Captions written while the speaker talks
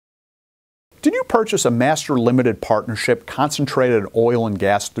Did you purchase a master limited partnership concentrated in oil and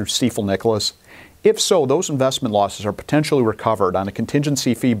gas through Stifel Nicolaus? If so, those investment losses are potentially recovered on a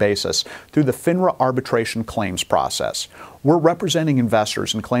contingency fee basis through the FINRA arbitration claims process. We're representing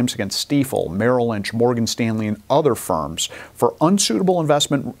investors in claims against Stifel, Merrill Lynch, Morgan Stanley, and other firms for unsuitable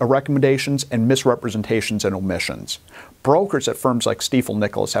investment recommendations and misrepresentations and omissions. Brokers at firms like Stifel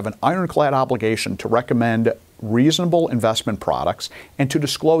Nicolaus have an ironclad obligation to recommend reasonable investment products and to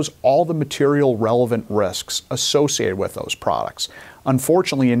disclose all the material relevant risks associated with those products.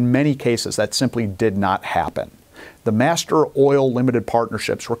 Unfortunately, in many cases, that simply did not happen. The master oil limited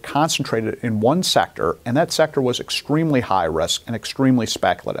partnerships were concentrated in one sector, and that sector was extremely high risk and extremely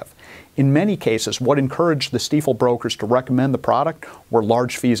speculative. In many cases, what encouraged the Stifel brokers to recommend the product were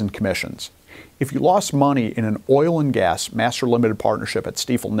large fees and commissions. If you lost money in an oil and gas master limited partnership at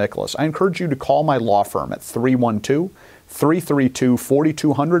Stifel Nicolaus, I encourage you to call my law firm at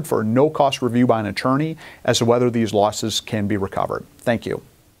 312-332-4200 for a no-cost review by an attorney as to whether these losses can be recovered. Thank you.